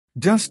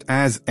Just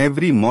as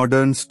every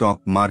modern stock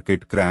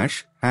market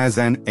crash has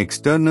an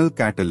external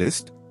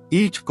catalyst,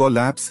 each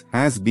collapse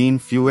has been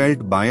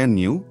fueled by a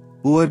new,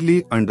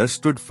 poorly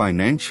understood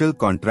financial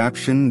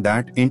contraption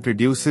that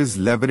introduces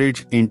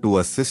leverage into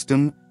a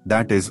system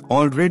that is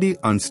already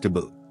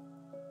unstable.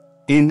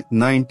 In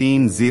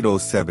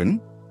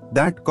 1907,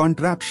 that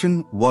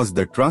contraption was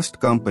the trust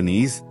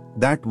companies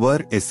that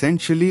were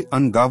essentially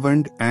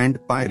ungoverned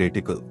and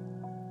piratical.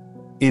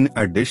 In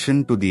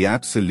addition to the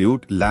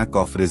absolute lack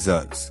of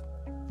reserves,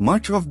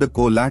 much of the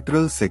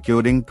collateral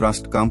securing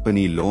trust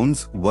company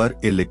loans were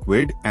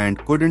illiquid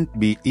and couldn't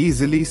be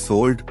easily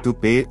sold to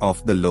pay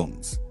off the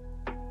loans.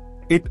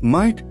 It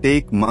might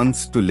take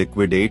months to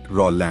liquidate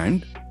raw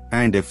land,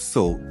 and if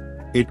so,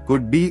 it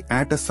could be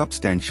at a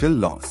substantial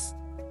loss.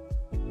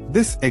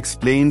 This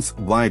explains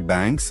why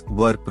banks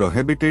were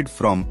prohibited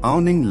from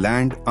owning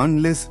land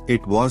unless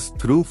it was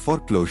through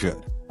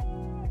foreclosure.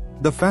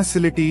 The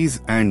facilities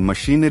and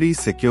machinery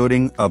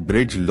securing a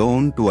bridge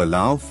loan to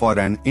allow for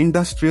an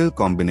industrial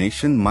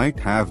combination might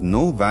have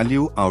no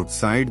value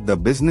outside the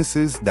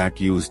businesses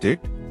that used it,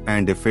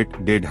 and if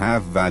it did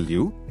have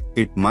value,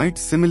 it might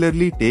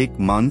similarly take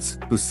months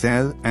to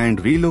sell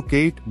and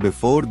relocate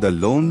before the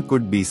loan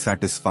could be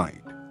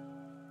satisfied.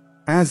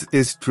 As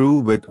is true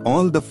with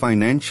all the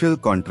financial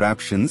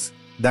contraptions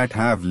that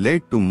have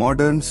led to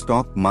modern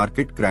stock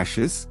market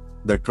crashes,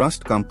 the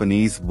trust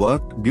companies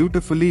worked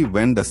beautifully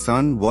when the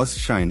sun was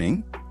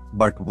shining,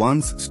 but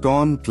once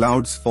storm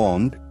clouds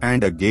formed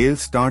and a gale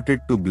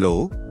started to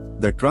blow,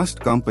 the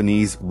trust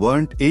companies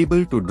weren't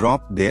able to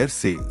drop their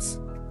sails.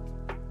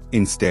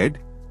 Instead,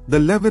 the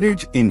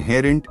leverage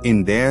inherent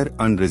in their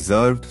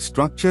unreserved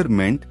structure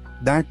meant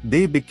that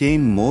they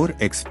became more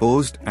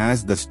exposed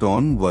as the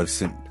storm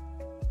worsened.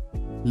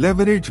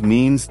 Leverage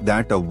means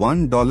that a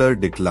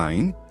 $1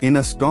 decline in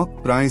a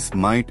stock price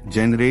might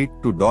generate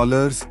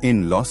 $2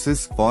 in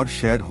losses for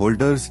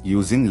shareholders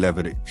using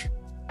leverage.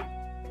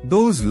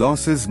 Those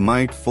losses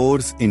might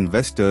force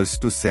investors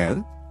to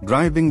sell,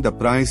 driving the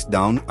price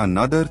down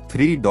another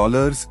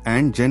 $3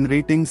 and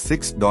generating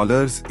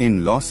 $6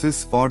 in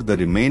losses for the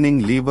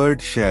remaining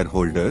levered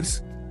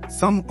shareholders,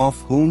 some of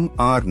whom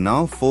are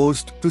now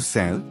forced to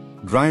sell,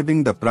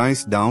 driving the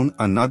price down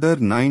another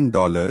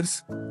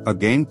 $9,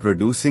 again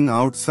producing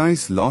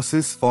outsized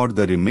losses for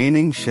the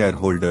remaining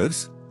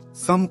shareholders,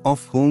 some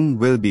of whom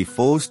will be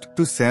forced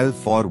to sell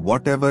for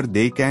whatever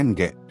they can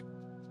get.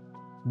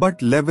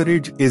 But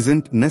leverage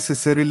isn't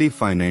necessarily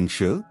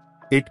financial,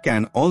 it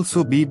can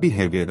also be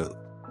behavioral.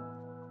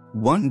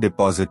 One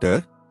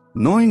depositor,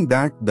 knowing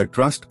that the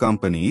trust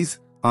companies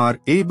are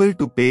able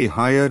to pay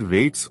higher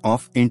rates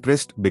of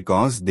interest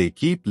because they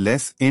keep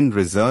less in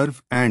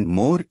reserve and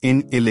more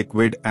in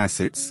illiquid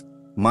assets,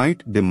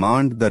 might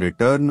demand the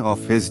return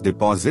of his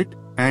deposit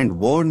and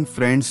warn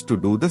friends to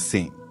do the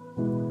same.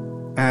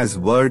 As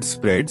word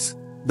spreads,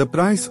 the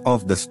price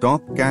of the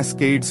stock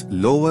cascades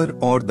lower,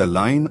 or the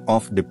line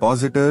of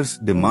depositors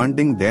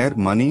demanding their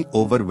money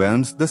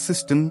overwhelms the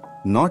system,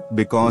 not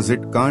because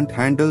it can't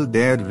handle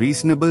their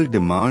reasonable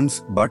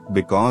demands but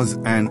because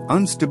an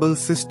unstable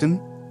system,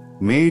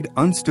 made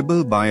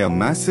unstable by a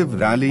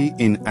massive rally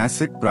in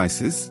asset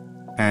prices,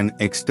 an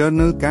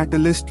external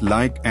catalyst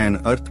like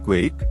an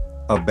earthquake,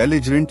 a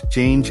belligerent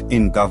change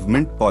in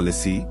government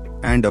policy,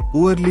 and a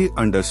poorly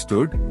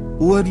understood,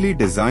 poorly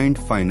designed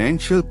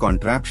financial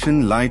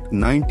contraption like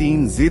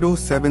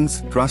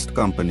 1907's trust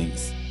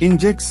companies,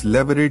 injects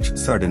leverage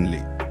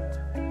suddenly.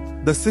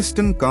 The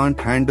system can't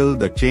handle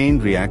the chain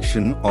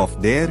reaction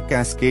of their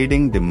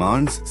cascading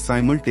demands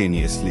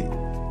simultaneously.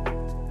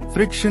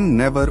 Friction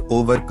never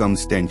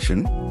overcomes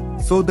tension,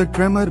 so the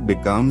tremor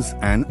becomes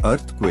an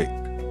earthquake.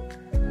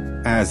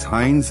 As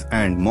Heinz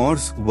and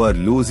Morse were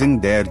losing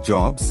their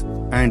jobs,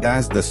 and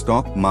as the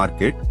stock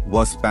market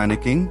was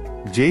panicking,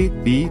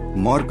 J.P.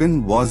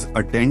 Morgan was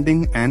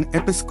attending an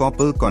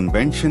Episcopal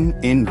convention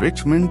in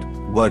Richmond,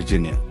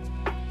 Virginia.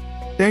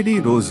 Teddy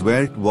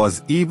Roosevelt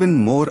was even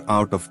more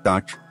out of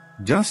touch,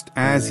 just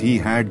as he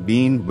had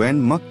been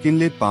when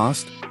McKinley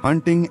passed,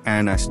 hunting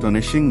an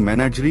astonishing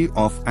menagerie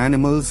of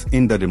animals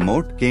in the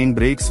remote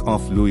canebrakes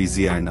of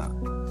Louisiana.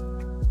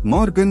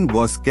 Morgan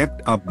was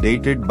kept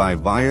updated by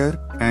wire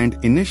and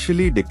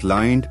initially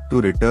declined to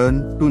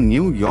return to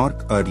New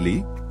York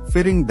early,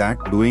 fearing that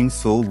doing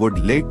so would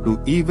lead to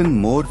even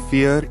more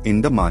fear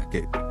in the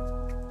market.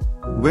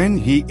 When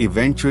he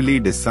eventually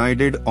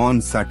decided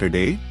on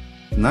Saturday,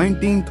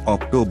 19th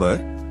October,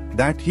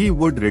 that he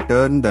would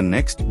return the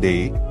next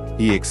day,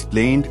 he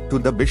explained to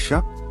the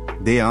bishop,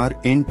 "They are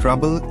in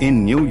trouble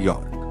in New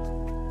York.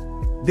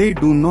 They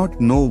do not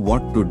know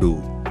what to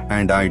do,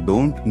 and I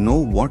don't know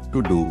what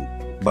to do,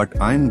 but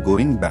I'm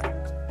going back."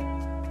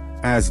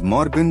 As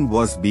Morgan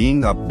was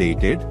being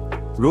updated,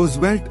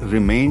 Roosevelt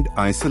remained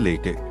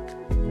isolated.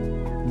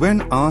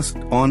 When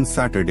asked on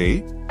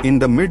Saturday, in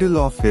the middle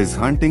of his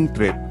hunting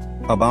trip,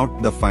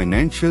 about the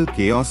financial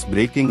chaos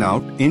breaking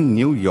out in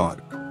New York,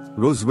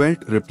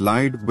 Roosevelt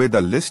replied with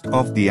a list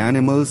of the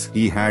animals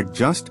he had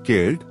just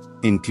killed,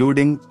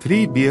 including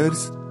 3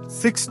 bears,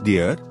 6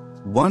 deer,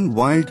 1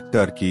 wild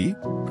turkey,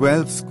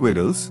 12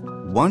 squirrels,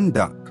 1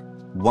 duck,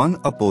 1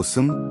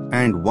 opossum,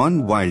 and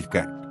 1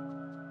 wildcat.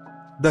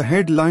 The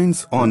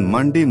headlines on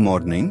Monday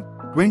morning,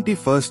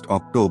 21st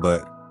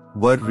October,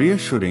 were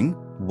reassuring.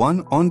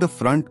 One on the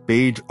front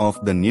page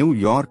of the New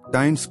York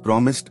Times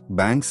promised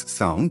banks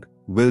sound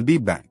will be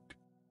backed.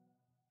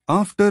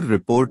 After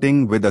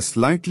reporting with a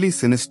slightly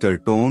sinister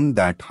tone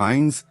that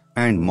Hines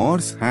and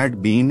Morse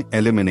had been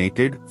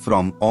eliminated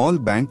from all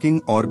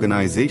banking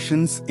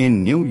organizations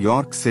in New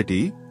York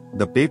City,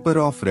 the paper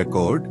of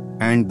record,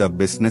 and the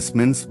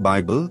businessman's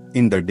Bible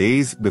in the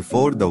days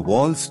before the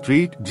Wall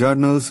Street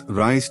Journal's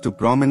rise to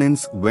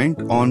prominence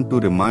went on to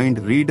remind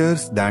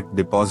readers that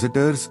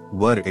depositors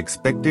were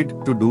expected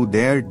to do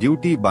their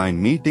duty by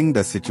meeting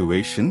the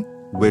situation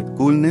with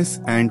coolness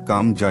and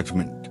calm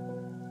judgment.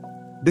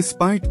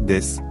 Despite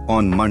this,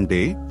 on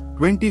Monday,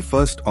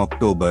 21st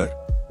October,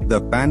 the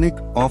panic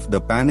of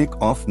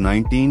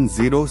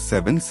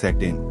 1907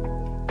 set in.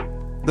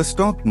 The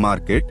stock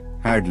market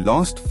had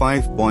lost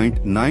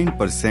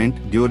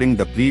 5.9% during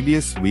the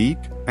previous week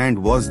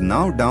and was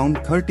now down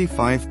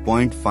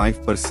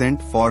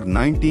 35.5% for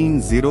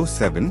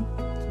 1907,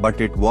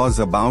 but it was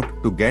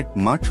about to get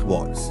much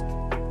worse.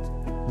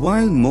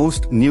 While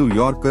most New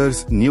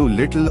Yorkers knew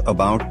little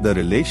about the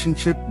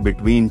relationship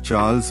between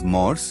Charles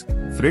Morse,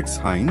 Fritz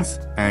Heinz,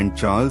 and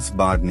Charles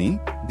Barney,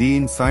 the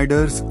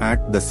insiders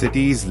at the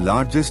city's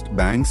largest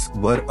banks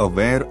were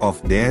aware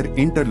of their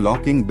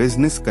interlocking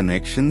business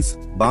connections.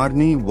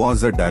 Barney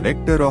was a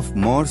director of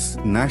Morse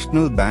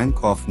National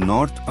Bank of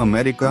North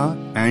America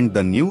and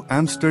the New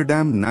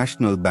Amsterdam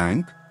National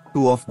Bank,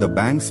 two of the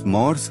banks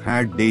Morse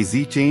had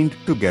daisy-chained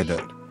together.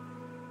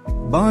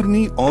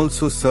 Barney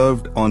also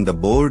served on the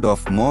board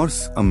of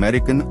Morse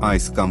American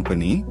Ice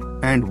Company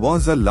and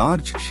was a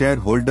large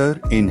shareholder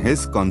in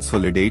his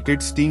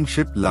Consolidated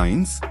Steamship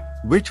Lines,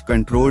 which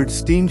controlled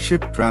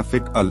steamship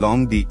traffic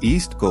along the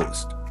East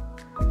Coast.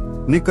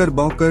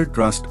 Knickerbocker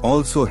Trust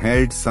also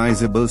held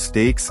sizable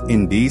stakes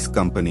in these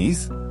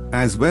companies,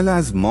 as well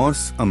as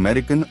Morse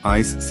American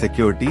Ice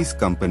Securities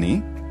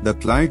Company, the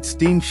Clyde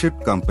Steamship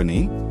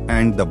Company,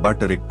 and the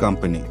Butterick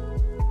Company.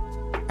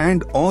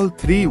 And all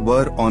three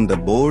were on the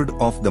board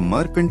of the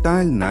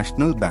Mercantile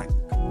National Bank.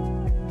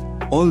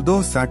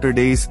 Although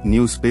Saturday's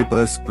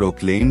newspapers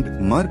proclaimed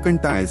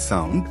mercantile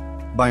sound,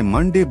 by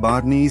Monday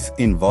Barney's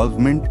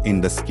involvement in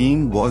the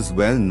scheme was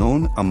well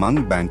known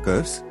among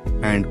bankers,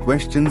 and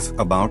questions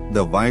about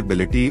the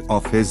viability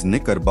of his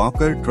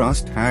Knickerbocker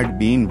Trust had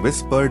been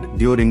whispered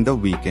during the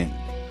weekend.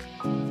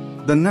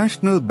 The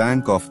National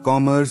Bank of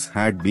Commerce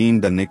had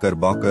been the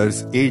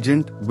Knickerbocker's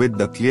agent with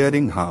the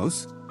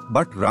clearinghouse,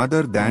 but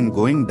rather than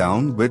going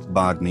down with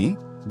Barney,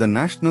 the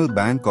National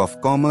Bank of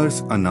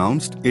Commerce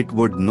announced it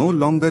would no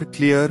longer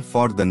clear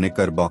for the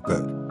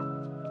Knickerbocker.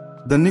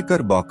 The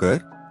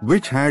Knickerbocker,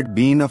 which had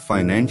been a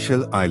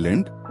financial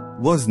island,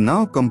 was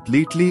now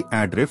completely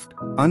adrift,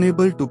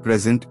 unable to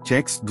present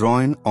checks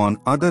drawn on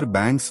other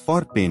banks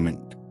for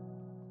payment.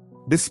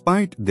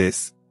 Despite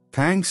this,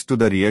 thanks to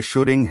the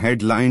reassuring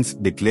headlines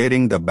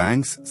declaring the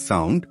bank's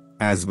sound,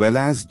 as well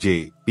as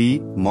J.P.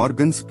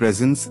 Morgan's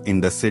presence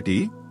in the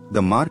city,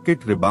 the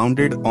market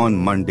rebounded on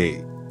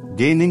Monday,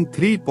 gaining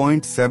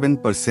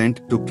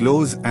 3.7% to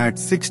close at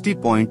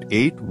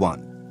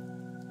 60.81.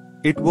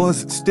 It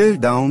was still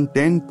down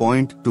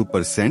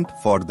 10.2%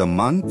 for the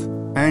month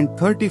and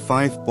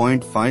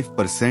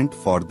 35.5%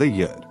 for the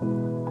year.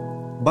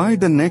 By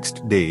the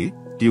next day,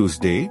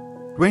 Tuesday,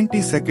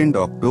 22nd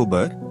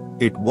October,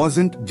 it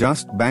wasn't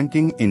just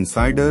banking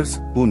insiders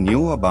who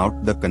knew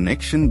about the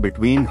connection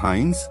between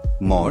Heinz,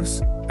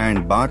 Morse,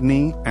 and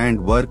Barney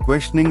and were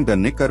questioning the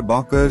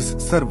Knickerbocker's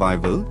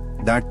survival.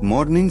 That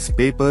morning's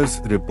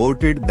papers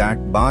reported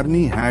that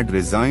Barney had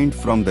resigned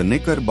from the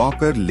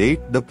Knickerbocker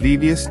late the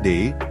previous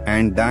day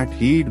and that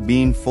he'd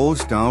been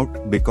forced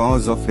out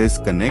because of his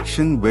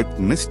connection with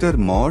Mr.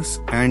 Morse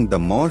and the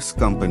Morse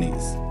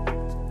companies.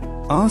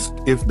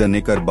 Asked if the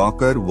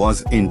Knickerbocker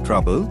was in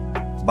trouble,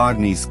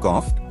 Barney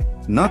scoffed,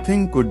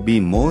 "Nothing could be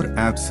more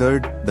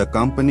absurd. The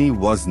company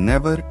was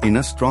never in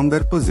a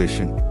stronger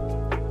position.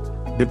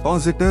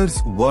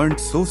 Depositors weren't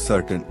so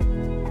certain."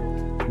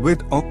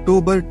 With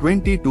October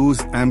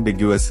 22's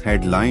ambiguous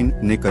headline,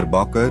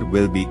 Knickerbocker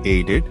will be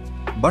aided,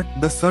 but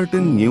the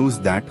certain news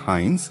that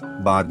Heinz,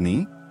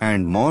 Barney,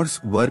 and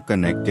Morse were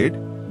connected,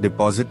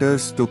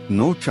 depositors took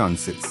no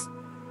chances.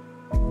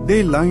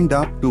 They lined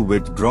up to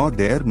withdraw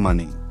their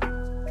money.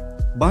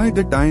 By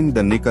the time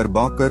the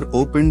Knickerbocker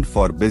opened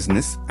for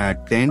business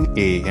at 10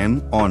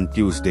 a.m. on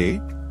Tuesday,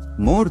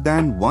 more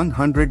than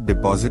 100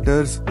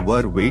 depositors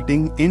were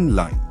waiting in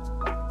line.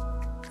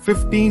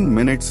 15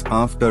 minutes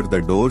after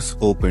the doors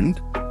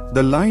opened,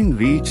 the line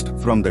reached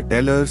from the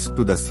tellers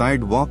to the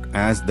sidewalk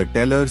as the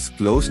tellers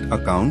closed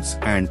accounts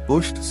and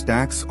pushed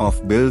stacks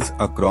of bills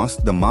across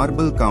the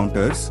marble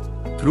counters,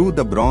 through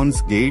the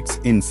bronze gates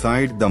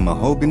inside the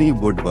mahogany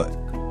woodwork.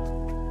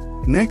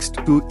 Next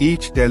to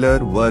each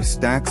teller were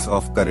stacks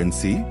of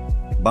currency,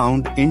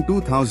 bound in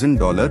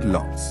 $2,000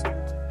 lots.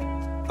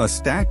 A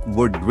stack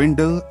would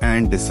dwindle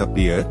and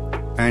disappear,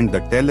 and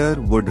the teller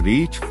would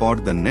reach for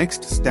the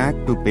next stack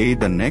to pay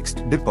the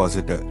next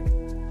depositor.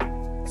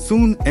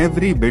 Soon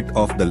every bit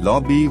of the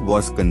lobby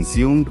was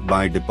consumed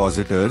by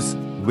depositors,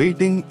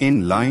 waiting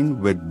in line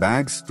with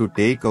bags to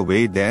take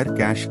away their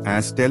cash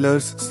as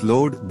tellers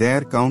slowed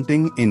their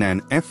counting in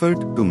an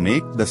effort to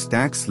make the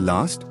stacks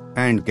last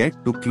and get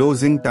to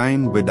closing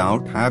time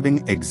without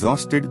having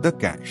exhausted the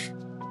cash.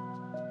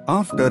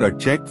 After a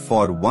check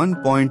for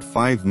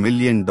 $1.5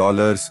 million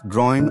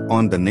drawn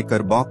on the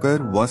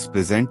Knickerbocker was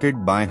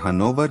presented by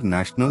Hanover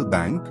National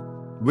Bank,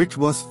 which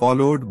was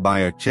followed by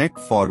a check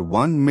for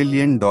 $1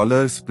 million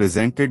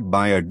presented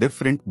by a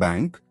different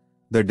bank,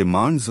 the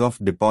demands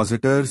of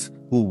depositors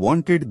who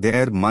wanted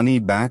their money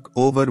back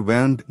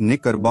overwhelmed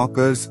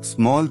Knickerbocker's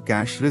small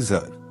cash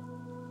reserve.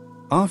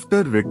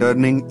 After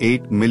returning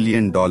 $8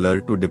 million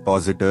to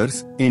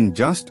depositors in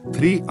just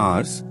 3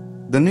 hours,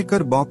 the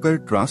Knickerbocker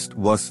Trust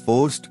was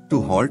forced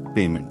to halt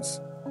payments.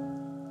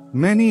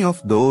 Many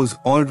of those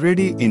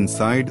already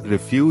inside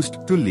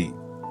refused to leave.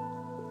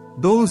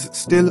 Those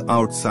still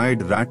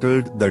outside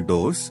rattled the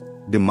doors,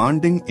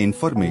 demanding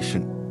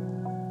information.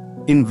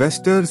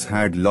 Investors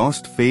had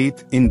lost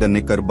faith in the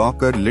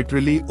Knickerbocker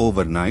literally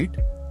overnight,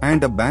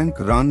 and a bank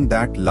run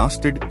that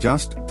lasted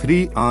just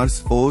 3 hours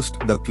forced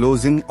the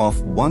closing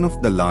of one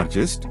of the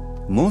largest,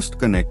 most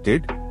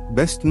connected,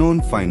 best-known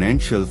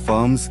financial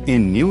firms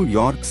in New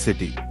York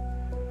City.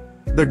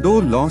 The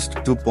Dow lost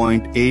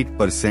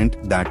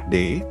 2.8% that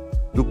day,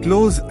 to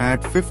close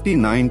at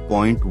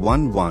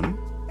 59.11,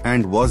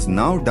 and was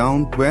now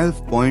down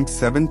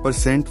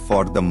 12.7%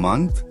 for the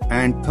month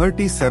and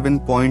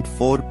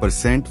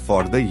 37.4%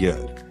 for the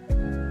year.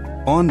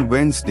 On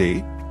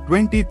Wednesday,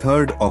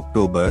 23rd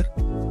October,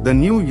 the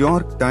New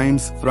York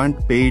Times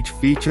front page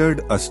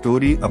featured a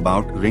story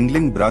about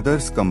Ringling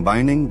Brothers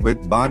combining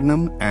with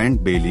Barnum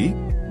and Bailey,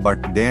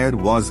 but there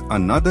was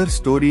another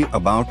story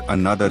about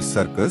another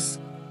circus,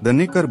 the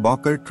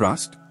Knickerbocker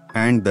Trust,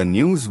 and the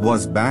news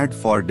was bad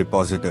for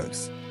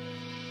depositors.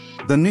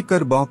 The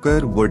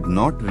Knickerbocker would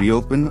not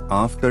reopen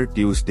after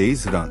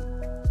Tuesday's run.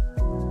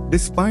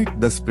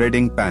 Despite the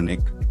spreading panic,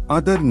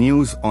 other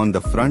news on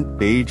the front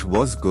page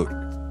was good.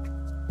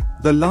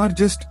 The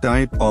largest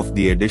type of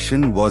the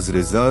edition was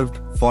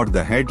reserved for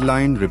the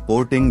headline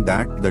reporting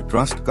that the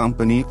Trust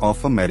Company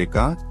of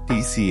America,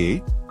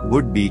 TCA,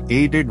 would be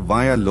aided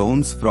via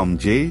loans from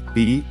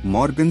J.P.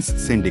 Morgan's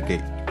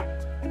syndicate.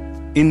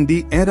 In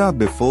the era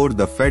before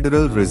the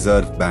Federal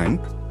Reserve Bank,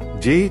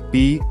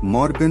 J.P.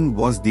 Morgan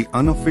was the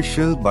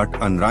unofficial but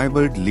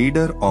unrivaled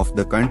leader of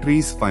the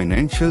country's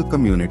financial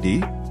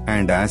community,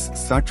 and as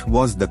such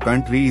was the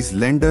country's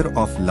lender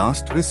of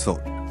last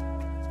resort.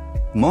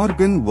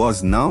 Morgan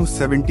was now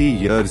 70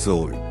 years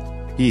old.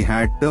 He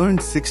had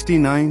turned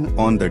 69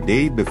 on the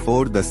day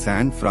before the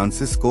San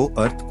Francisco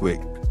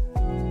earthquake.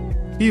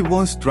 He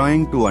was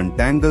trying to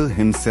untangle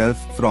himself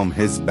from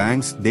his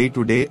bank's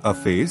day-to-day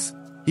affairs.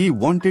 He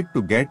wanted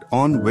to get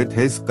on with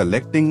his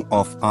collecting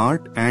of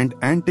art and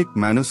antique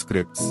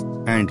manuscripts,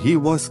 and he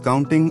was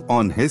counting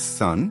on his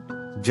son,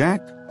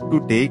 Jack,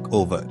 to take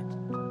over.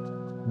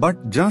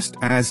 But just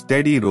as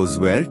Teddy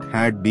Roosevelt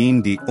had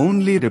been the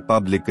only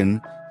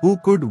Republican who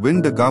could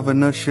win the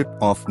governorship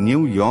of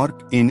New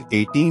York in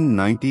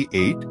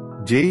 1898,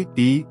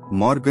 J.P.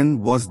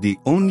 Morgan was the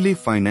only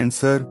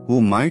financier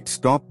who might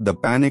stop the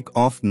panic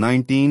of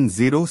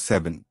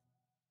 1907.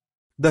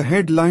 The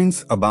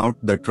headlines about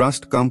the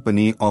Trust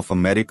Company of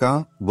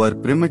America were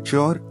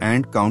premature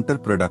and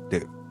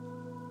counterproductive.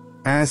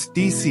 As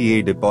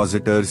TCA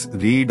depositors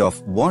read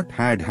of what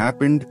had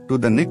happened to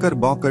the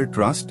Knickerbocker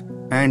Trust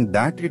and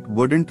that it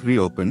wouldn't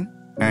reopen,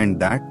 and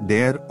that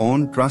their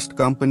own trust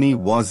company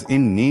was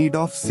in need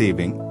of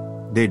saving,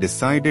 they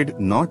decided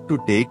not to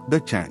take the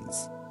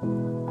chance.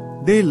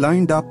 They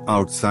lined up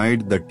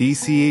outside the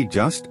TCA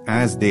just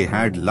as they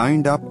had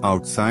lined up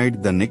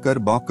outside the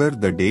Knickerbocker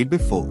the day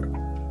before.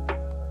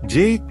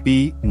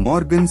 J.P.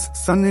 Morgan's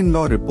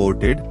son-in-law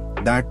reported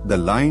that the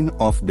line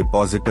of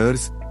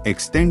depositors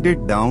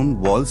extended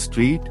down Wall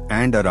Street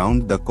and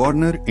around the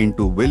corner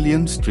into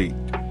William Street.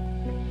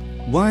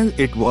 While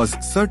it was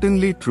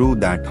certainly true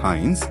that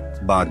Hines,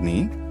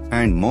 Barney,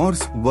 and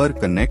Morse were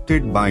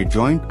connected by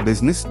joint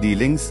business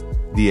dealings,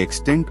 the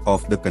extent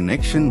of the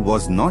connection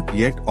was not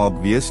yet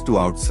obvious to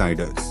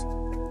outsiders.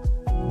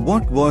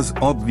 What was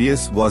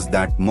obvious was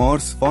that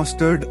Morse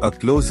fostered a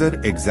closer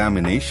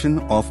examination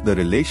of the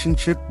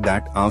relationship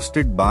that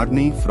ousted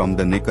Barney from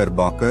the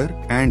Knickerbocker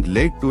and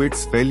led to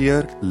its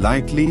failure,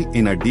 likely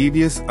in a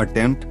devious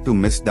attempt to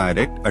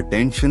misdirect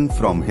attention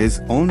from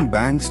his own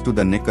banks to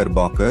the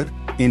Knickerbocker,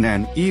 in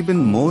an even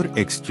more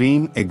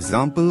extreme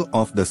example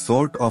of the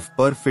sort of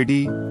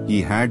perfidy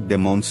he had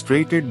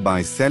demonstrated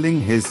by selling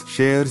his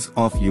shares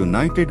of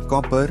United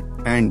Copper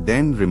and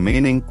then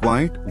remaining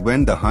quiet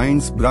when the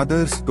Hines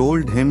brothers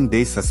told him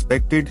they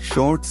suspected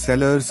short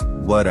sellers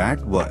were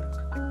at work.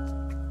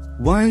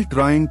 While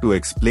trying to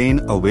explain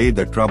away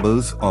the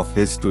troubles of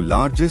his two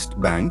largest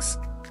banks,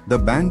 the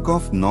Bank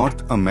of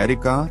North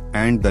America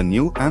and the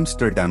New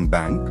Amsterdam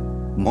Bank,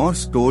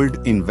 Morse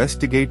told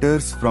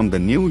investigators from the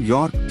New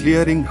York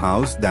Clearing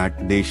House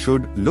that they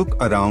should look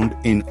around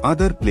in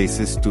other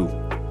places too.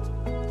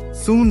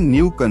 Soon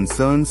new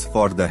concerns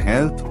for the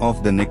health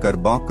of the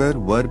Knickerbocker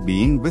were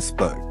being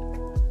whispered.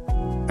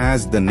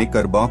 As the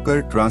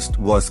Knickerbocker Trust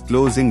was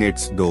closing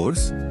its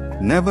doors,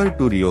 never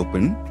to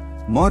reopen,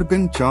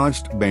 Morgan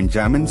charged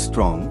Benjamin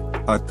Strong,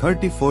 a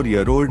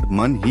 34-year-old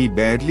man he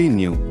barely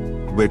knew,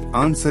 with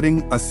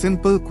answering a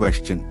simple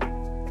question.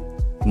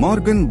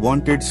 Morgan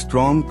wanted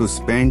Strong to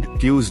spend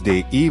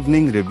Tuesday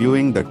evening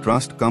reviewing the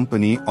Trust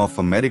Company of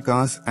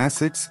America's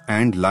assets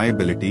and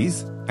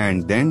liabilities,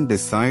 and then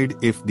decide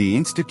if the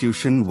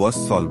institution was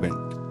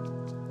solvent.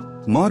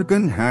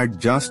 Morgan had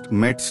just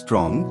met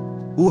Strong,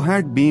 who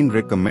had been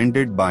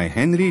recommended by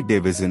Henry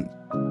Davison,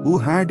 who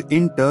had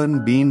in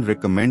turn been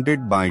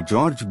recommended by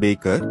George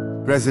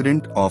Baker,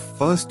 president of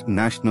First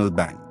National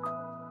Bank.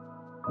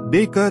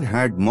 Baker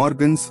had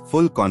Morgan's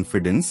full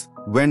confidence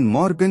when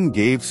Morgan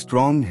gave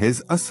Strong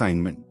his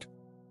assignment.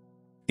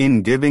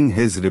 In giving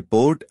his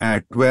report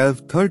at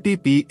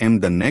 12:30 p.m.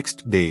 the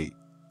next day,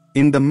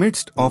 in the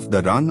midst of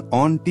the run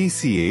on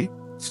TCA,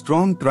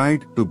 Strong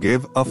tried to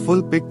give a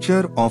full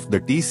picture of the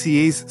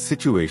TCA's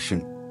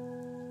situation.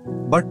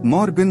 But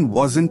Morgan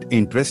wasn't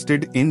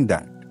interested in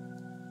that.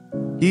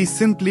 He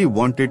simply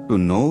wanted to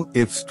know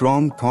if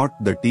Strong thought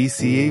the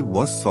TCA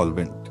was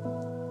solvent.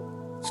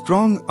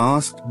 Strong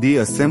asked the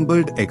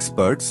assembled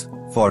experts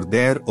for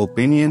their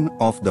opinion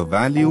of the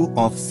value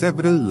of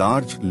several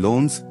large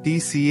loans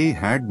TCA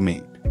had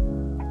made.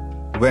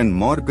 When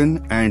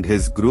Morgan and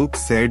his group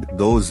said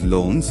those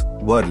loans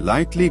were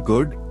likely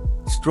good,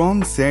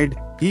 Strong said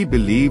he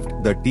believed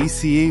the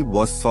TCA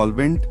was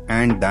solvent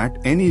and that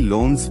any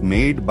loans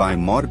made by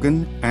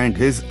Morgan and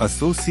his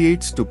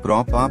associates to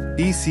prop up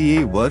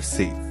TCA were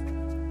safe.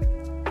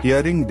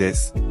 Hearing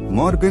this,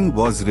 Morgan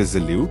was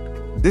resolute.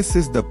 This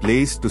is the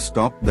place to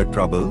stop the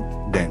trouble,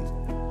 then.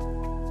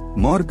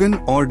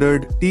 Morgan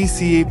ordered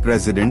TCA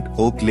President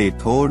Oakley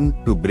Thorne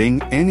to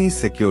bring any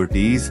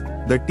securities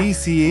the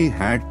TCA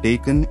had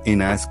taken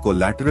in as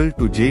collateral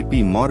to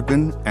J.P.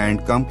 Morgan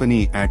and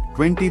Company at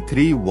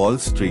 23 Wall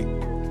Street.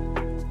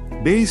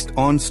 Based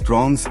on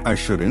Strong's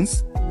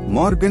assurance,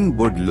 Morgan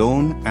would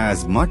loan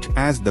as much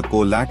as the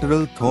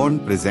collateral Thorne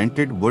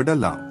presented would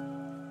allow.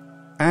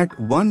 At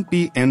 1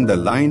 p.m. the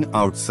line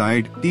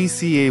outside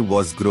TCA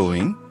was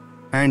growing,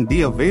 and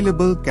the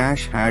available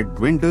cash had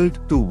dwindled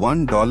to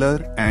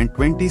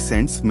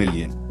 $1.20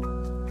 million.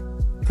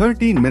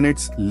 30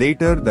 minutes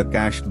later the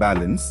cash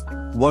balance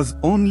was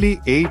only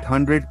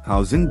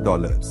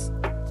 $800,000.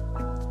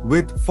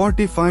 With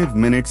 45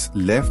 minutes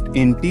left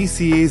in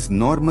TCA's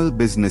normal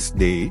business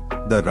day,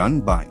 the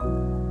run by,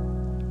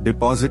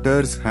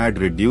 depositors had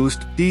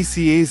reduced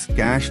TCA's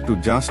cash to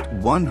just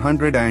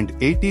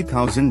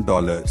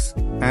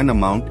 $180,000, an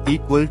amount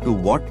equal to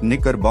what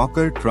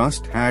Knickerbocker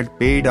Trust had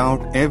paid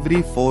out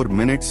every 4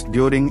 minutes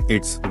during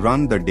its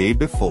run the day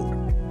before.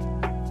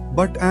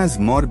 But as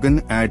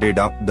Morgan added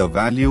up the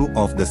value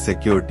of the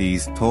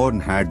securities Thorne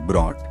had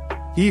brought,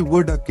 he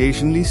would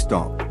occasionally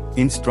stop,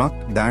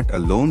 instruct that a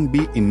loan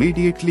be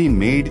immediately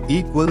made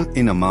equal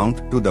in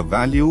amount to the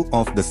value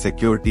of the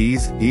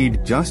securities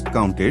he'd just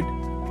counted,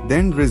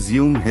 then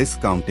resume his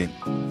counting.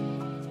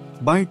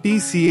 By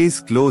TCA's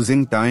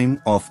closing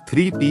time of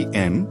 3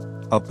 p.m.,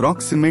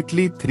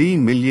 approximately $3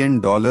 million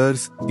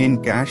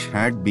in cash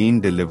had been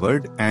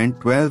delivered and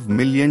 $12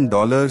 million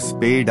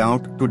paid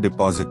out to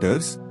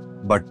depositors,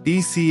 but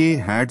TCA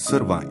had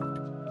survived.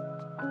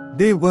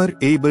 They were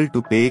able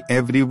to pay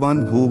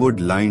everyone who would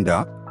lined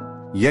up,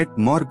 yet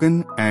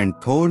Morgan and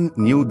Thorne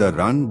knew the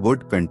run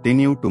would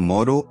continue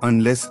tomorrow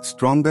unless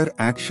stronger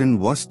action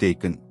was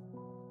taken.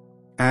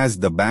 As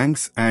the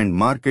banks and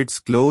markets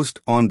closed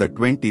on the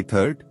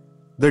 23rd,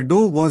 the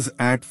Dow was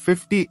at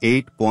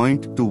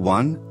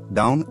 58.21,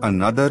 down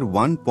another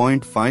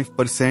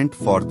 1.5%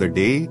 for the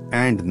day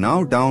and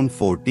now down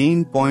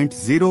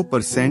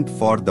 14.0%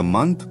 for the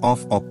month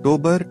of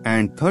October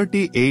and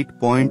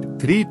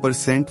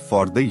 38.3%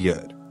 for the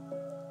year.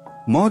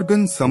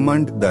 Morgan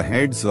summoned the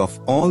heads of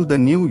all the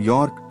New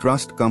York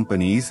trust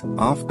companies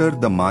after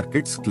the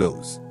markets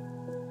close.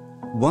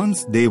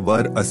 Once they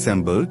were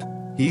assembled,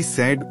 he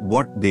said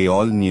what they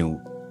all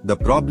knew. The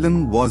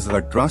problem was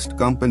a trust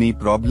company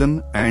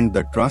problem and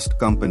the trust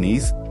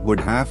companies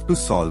would have to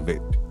solve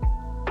it.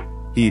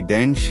 He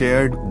then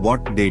shared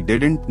what they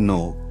didn't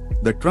know.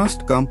 The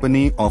Trust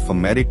Company of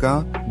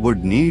America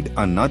would need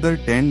another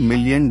 $10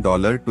 million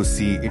to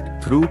see it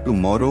through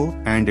tomorrow,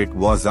 and it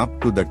was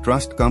up to the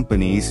trust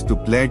companies to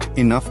pledge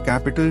enough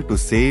capital to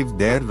save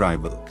their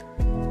rival.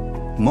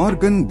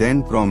 Morgan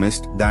then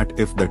promised that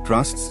if the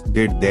trusts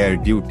did their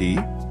duty,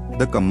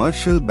 the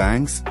commercial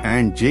banks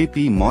and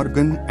J.P.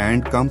 Morgan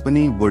and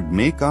Company would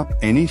make up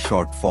any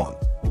shortfall.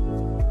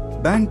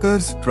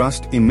 Bankers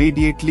Trust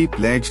immediately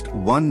pledged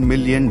 $1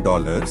 million,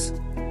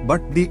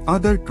 but the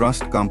other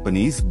trust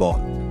companies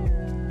balked.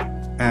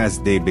 As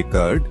they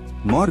bickered,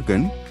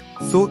 Morgan,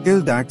 so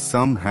ill that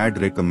some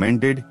had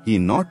recommended he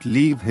not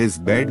leave his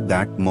bed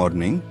that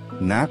morning,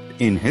 napped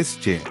in his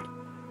chair.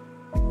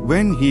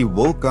 When he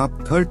woke up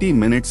 30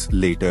 minutes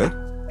later,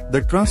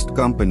 the trust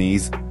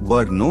companies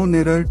were no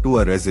nearer to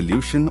a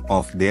resolution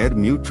of their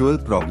mutual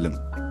problem.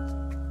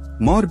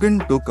 Morgan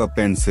took a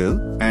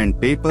pencil and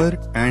paper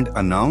and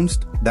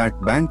announced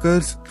that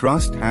Bankers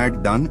Trust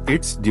had done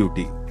its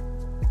duty.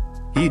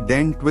 He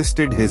then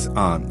twisted his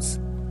arms,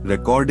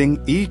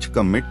 recording each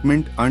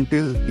commitment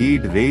until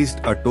he'd raised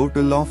a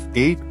total of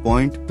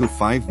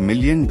 $8.25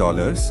 million,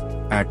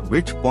 at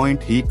which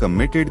point he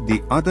committed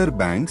the other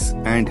banks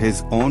and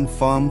his own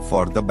firm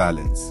for the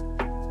balance.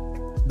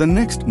 The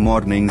next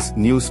morning's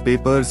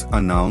newspapers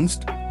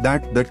announced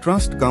that the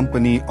Trust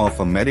Company of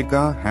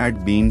America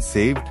had been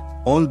saved,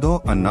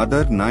 although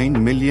another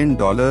 $9 million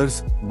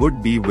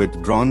would be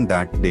withdrawn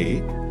that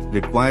day,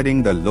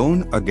 requiring the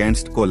loan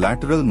against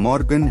collateral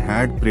Morgan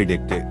had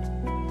predicted.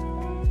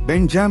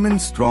 Benjamin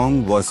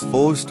Strong was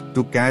forced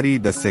to carry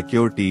the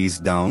securities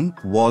down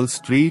Wall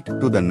Street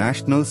to the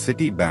National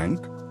City Bank,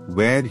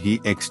 where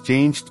he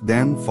exchanged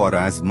them for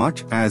as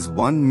much as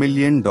 $1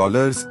 million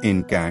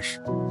in cash,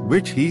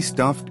 which he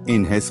stuffed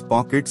in his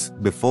pockets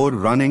before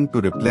running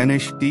to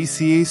replenish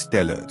TCA's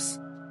tellers.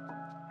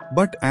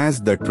 But as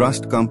the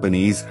trust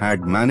companies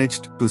had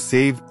managed to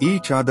save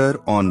each other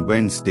on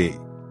Wednesday,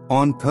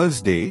 on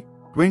Thursday,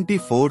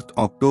 24th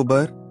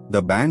October,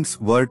 the banks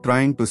were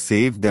trying to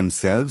save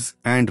themselves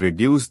and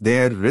reduce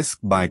their risk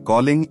by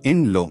calling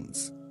in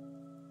loans.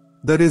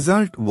 The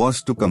result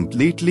was to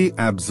completely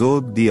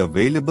absorb the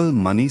available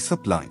money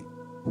supply.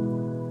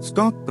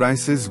 Stock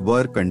prices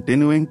were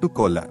continuing to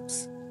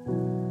collapse.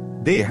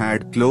 They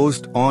had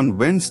closed on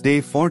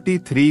Wednesday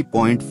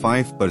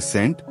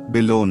 43.5%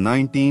 below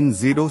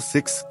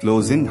 1906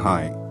 closing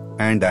high,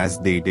 and as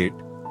they did,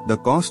 the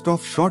cost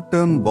of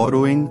short-term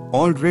borrowing,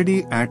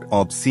 already at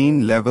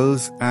obscene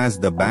levels as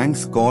the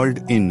banks called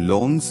in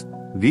loans,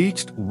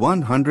 reached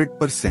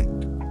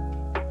 100%.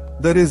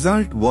 The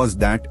result was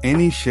that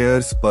any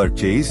shares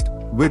purchased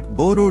with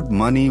borrowed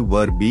money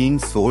were being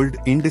sold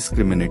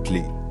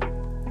indiscriminately.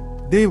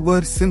 They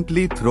were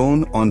simply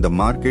thrown on the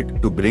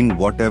market to bring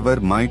whatever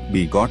might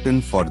be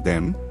gotten for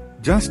them,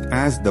 just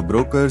as the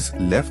brokers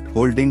left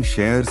holding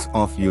shares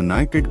of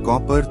United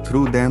Copper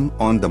threw them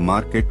on the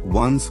market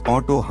once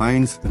Otto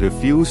Heinz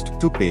refused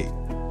to pay.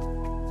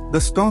 The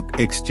stock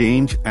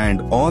exchange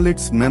and all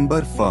its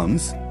member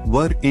firms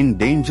were in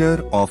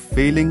danger of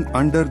failing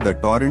under the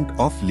torrent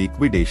of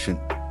liquidation.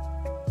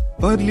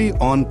 Early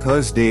on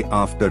Thursday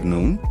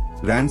afternoon,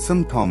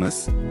 Ransom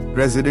Thomas,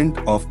 president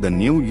of the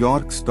New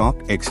York Stock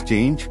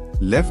Exchange,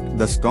 left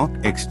the stock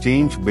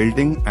exchange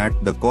building at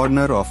the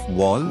corner of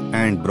Wall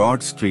and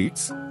Broad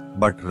Streets,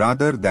 but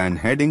rather than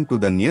heading to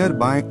the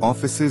nearby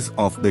offices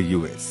of the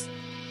U.S.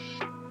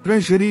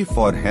 Treasury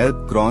for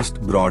help,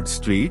 crossed Broad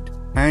Street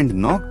and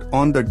knocked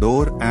on the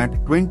door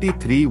at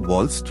 23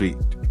 Wall Street.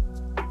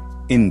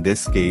 In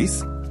this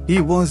case,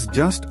 he was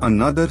just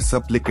another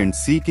supplicant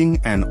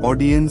seeking an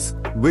audience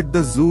with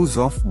the Zeus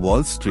of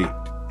Wall Street.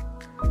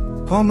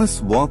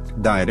 Thomas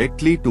walked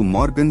directly to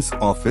Morgan's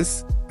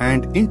office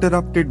and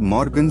interrupted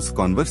Morgan's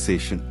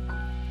conversation.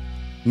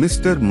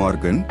 "Mr.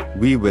 Morgan,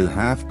 we will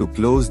have to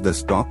close the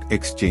stock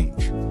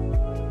exchange."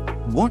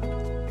 "What?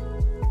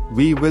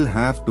 We will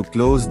have to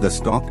close the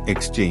stock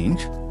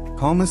exchange?"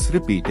 Thomas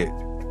repeated.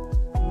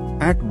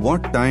 "At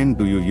what time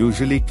do you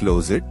usually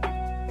close it?"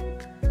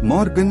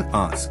 Morgan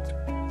asked.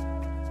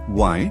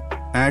 "Why,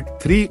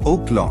 at 3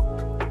 o'clock,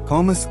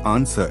 Thomas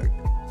answered.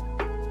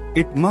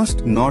 "It must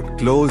not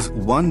close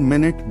 1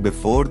 minute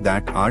before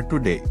that hour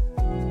today,"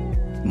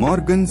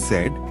 Morgan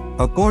said,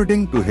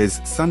 according to his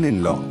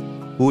son-in-law,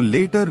 who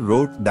later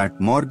wrote that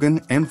Morgan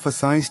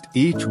emphasized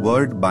each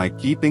word by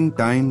keeping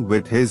time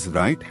with his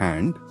right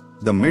hand,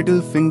 the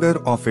middle finger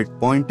of it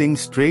pointing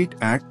straight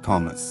at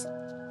Thomas.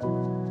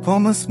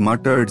 Thomas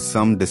muttered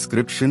some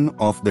description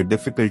of the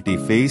difficulty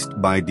faced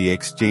by the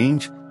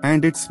exchange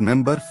and its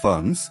member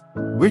firms,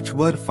 which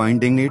were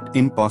finding it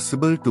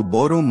impossible to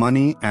borrow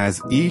money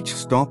as each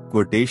stock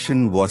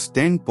quotation was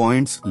 10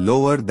 points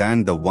lower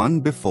than the one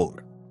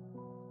before.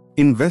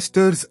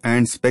 Investors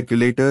and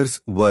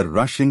speculators were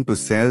rushing to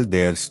sell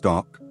their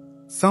stock,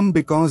 some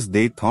because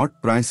they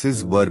thought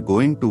prices were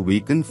going to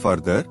weaken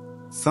further,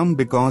 some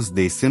because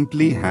they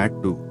simply had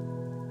to.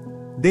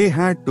 They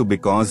had to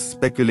because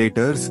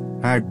speculators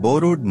had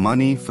borrowed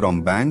money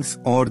from banks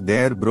or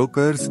their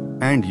brokers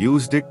and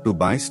used it to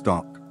buy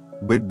stock,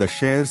 with the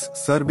shares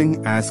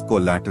serving as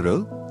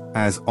collateral,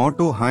 as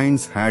Otto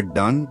Heinz had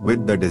done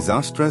with the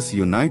disastrous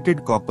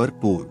United Copper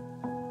pool.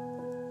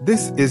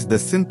 This is the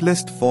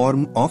simplest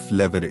form of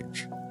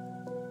leverage.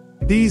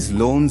 These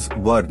loans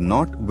were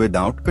not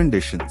without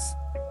conditions.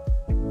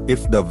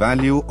 If the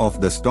value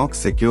of the stock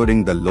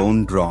securing the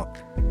loan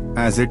dropped,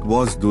 as it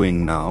was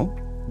doing now,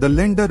 the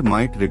lender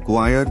might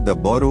require the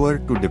borrower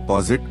to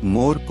deposit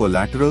more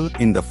collateral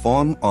in the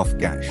form of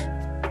cash.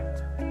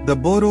 The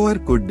borrower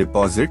could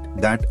deposit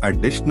that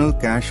additional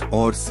cash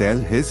or sell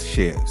his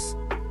shares.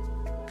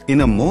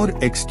 In a more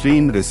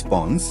extreme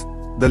response,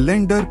 The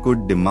lender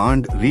could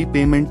demand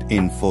repayment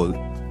in full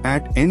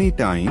at any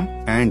time,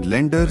 and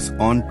lenders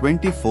on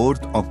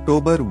 24th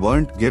October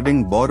weren't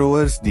giving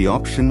borrowers the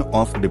option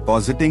of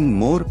depositing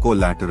more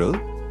collateral.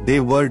 They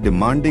were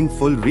demanding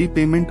full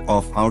repayment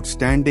of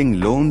outstanding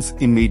loans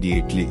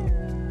immediately.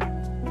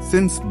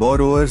 Since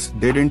borrowers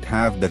didn't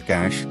have the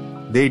cash,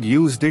 they'd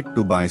used it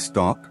to buy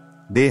stock.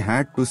 They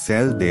had to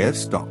sell their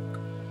stock.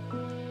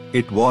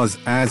 It was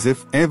as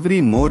if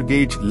every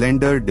mortgage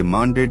lender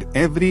demanded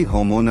every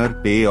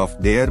homeowner pay off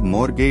their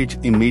mortgage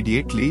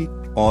immediately.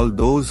 All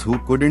those who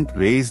couldn't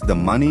raise the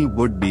money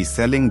would be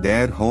selling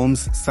their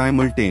homes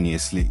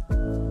simultaneously.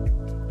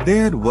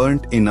 There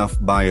weren't enough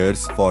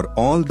buyers for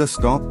all the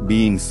stock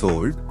being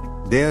sold.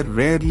 There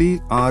rarely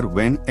are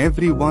when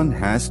everyone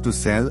has to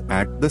sell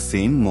at the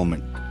same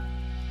moment.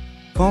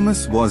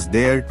 Thomas was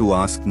there to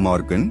ask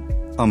Morgan,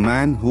 a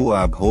man who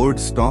abhorred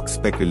stock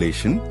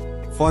speculation,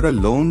 for a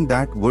loan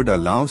that would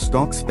allow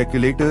stock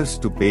speculators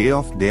to pay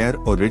off their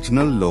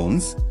original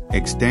loans,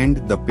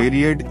 extend the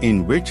period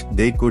in which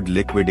they could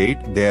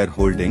liquidate their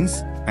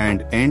holdings,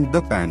 and end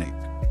the panic.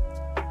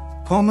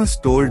 Thomas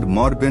told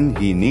Morgan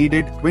he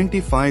needed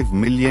 $25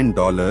 million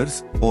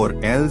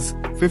or else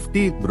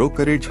 50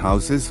 brokerage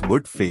houses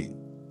would fail.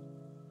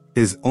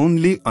 His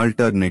only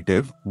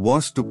alternative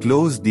was to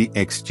close the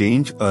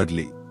exchange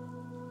early.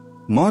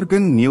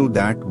 Morgan knew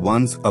that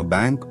once a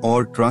bank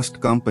or trust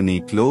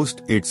company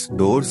closed its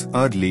doors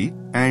early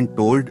and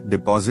told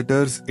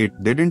depositors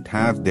it didn't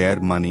have their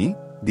money,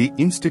 the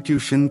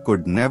institution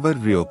could never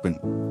reopen.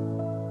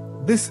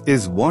 This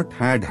is what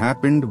had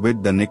happened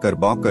with the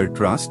Knickerbocker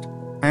Trust,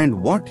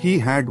 and what he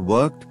had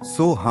worked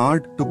so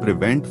hard to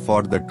prevent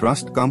for the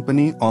Trust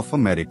Company of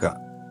America.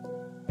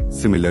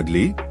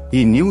 Similarly,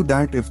 he knew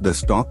that if the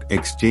stock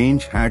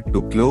exchange had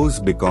to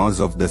close because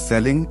of the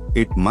selling,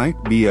 it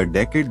might be a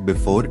decade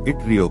before it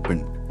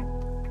reopened.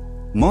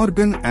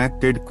 Morgan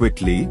acted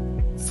quickly,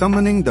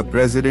 summoning the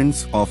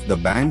presidents of the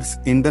banks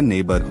in the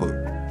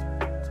neighborhood.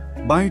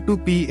 By 2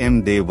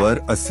 p.m. they were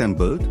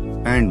assembled,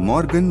 and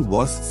Morgan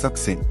was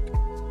succinct.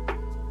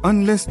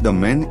 Unless the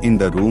men in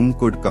the room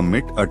could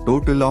commit a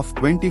total of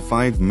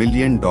 $25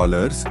 million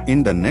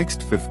in the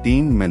next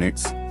 15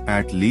 minutes,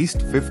 at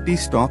least 50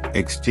 stock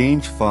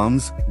exchange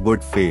firms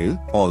would fail.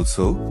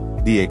 Also,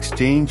 the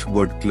exchange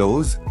would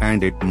close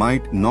and it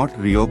might not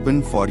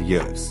reopen for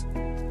years.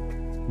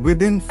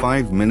 Within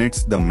 5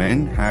 minutes the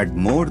men had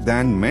more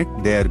than met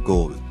their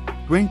goal.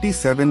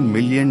 $27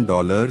 million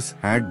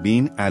had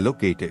been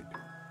allocated.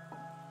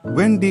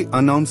 When the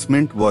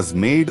announcement was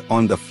made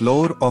on the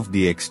floor of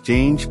the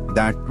exchange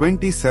that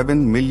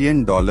 $27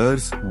 million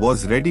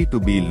was ready to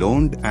be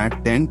loaned at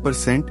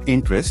 10%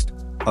 interest,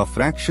 a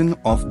fraction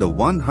of the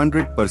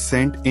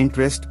 100%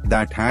 interest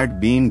that had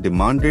been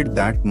demanded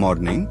that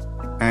morning,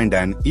 and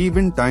an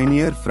even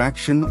tinier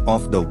fraction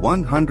of the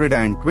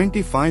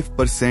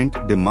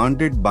 125%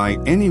 demanded by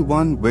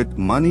anyone with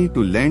money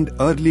to lend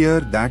earlier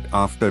that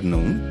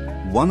afternoon,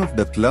 one of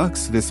the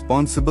clerks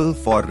responsible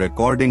for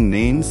recording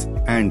names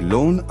and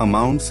loan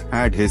amounts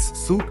had his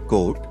suit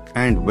coat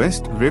and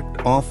vest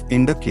ripped off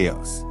in the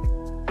chaos.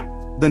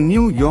 The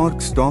New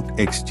York Stock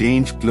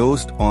Exchange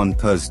closed on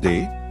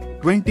Thursday,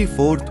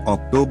 24th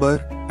October,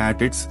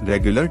 at its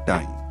regular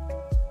time.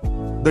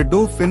 The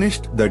Dow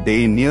finished the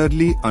day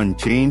nearly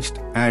unchanged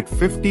at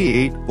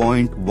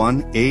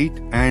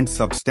 58.18 and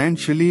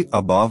substantially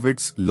above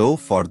its low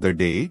for the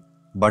day,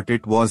 but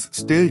it was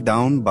still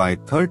down by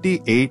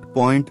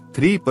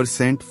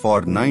 38.3%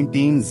 for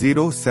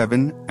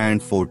 1907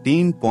 and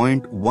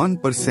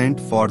 14.1%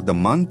 for the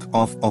month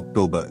of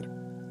October.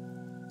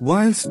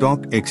 While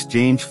stock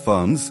exchange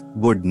firms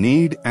would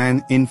need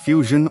an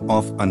infusion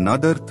of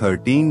another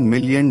 $13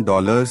 million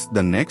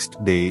the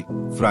next day,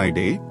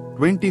 Friday,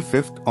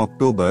 25th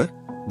October,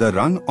 the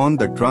run on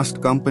the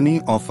Trust Company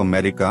of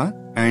America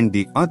and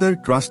the other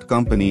trust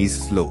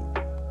companies slowed.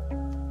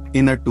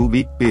 In a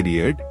 2-week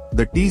period,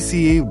 the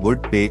TCA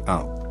would pay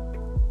out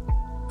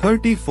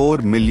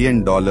 $34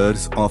 million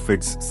of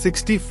its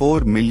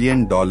 $64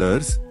 million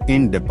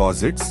in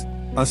deposits,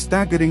 a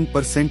staggering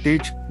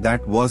percentage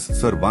that was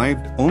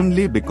survived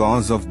only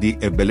because of the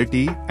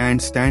ability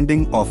and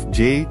standing of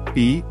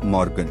J.P.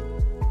 Morgan.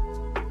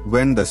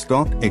 When the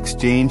stock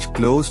exchange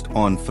closed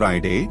on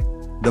Friday,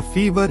 the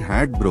fever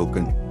had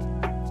broken.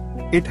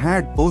 It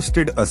had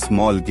posted a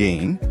small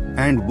gain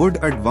and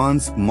would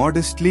advance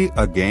modestly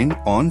again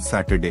on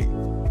Saturday.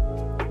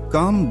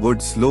 Calm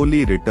would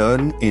slowly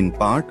return in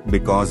part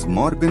because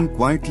Morgan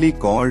quietly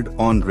called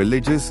on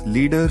religious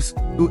leaders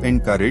to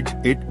encourage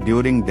it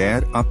during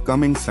their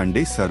upcoming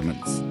Sunday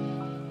sermons.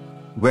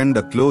 When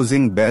the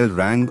closing bell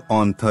rang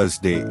on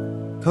Thursday,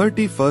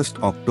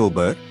 31st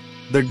October,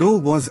 the Dow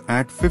was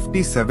at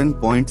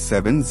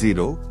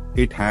 57.70.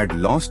 It had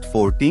lost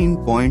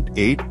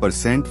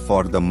 14.8%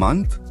 for the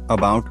month,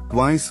 about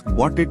twice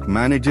what it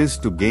manages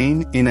to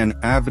gain in an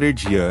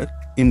average year,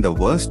 in the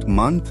worst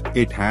month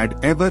it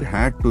had ever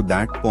had to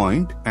that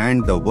point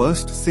and the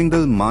worst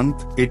single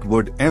month it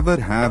would ever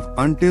have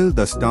until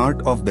the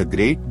start of the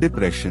Great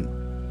Depression.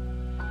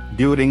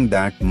 During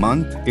that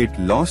month, it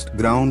lost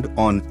ground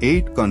on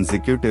 8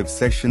 consecutive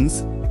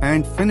sessions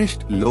and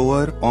finished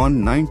lower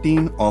on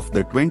 19 of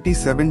the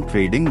 27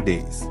 trading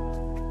days.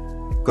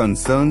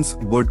 Concerns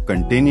would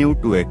continue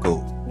to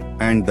echo,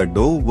 and the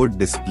Dow would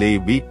display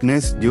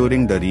weakness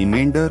during the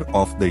remainder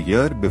of the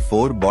year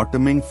before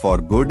bottoming for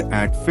good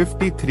at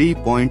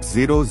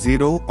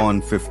 53.00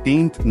 on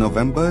 15th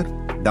November,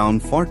 down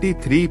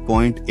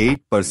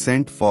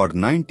 43.8% for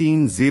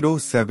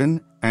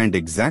 1907 and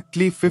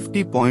exactly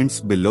 50 points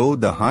below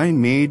the high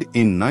made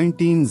in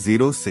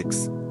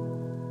 1906.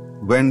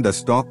 When the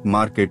stock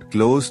market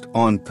closed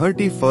on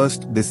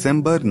 31st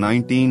December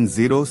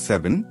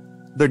 1907,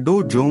 the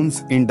Dow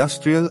Jones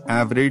Industrial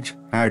Average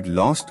had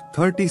lost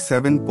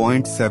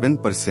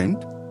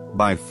 37.7%,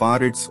 by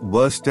far its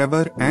worst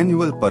ever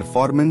annual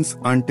performance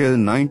until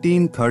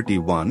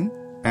 1931,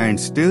 and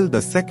still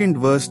the second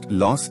worst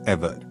loss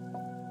ever.